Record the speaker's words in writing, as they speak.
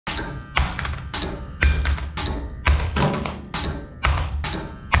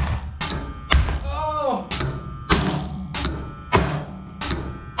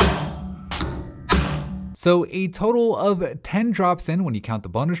So a total of 10 drops in when you count the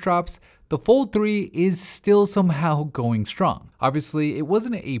bonus drops, the Fold 3 is still somehow going strong. Obviously, it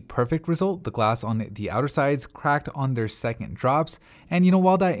wasn't a perfect result. The glass on the outer sides cracked on their second drops, and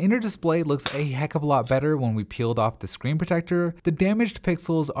while that inner display looks a heck of a lot better when we peeled off the screen protector, the damaged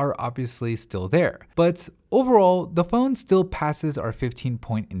pixels are obviously still there. But overall, the phone still passes our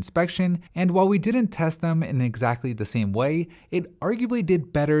 15-point inspection, and while we didn't test them in exactly the same way, it arguably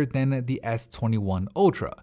did better than the S21 Ultra.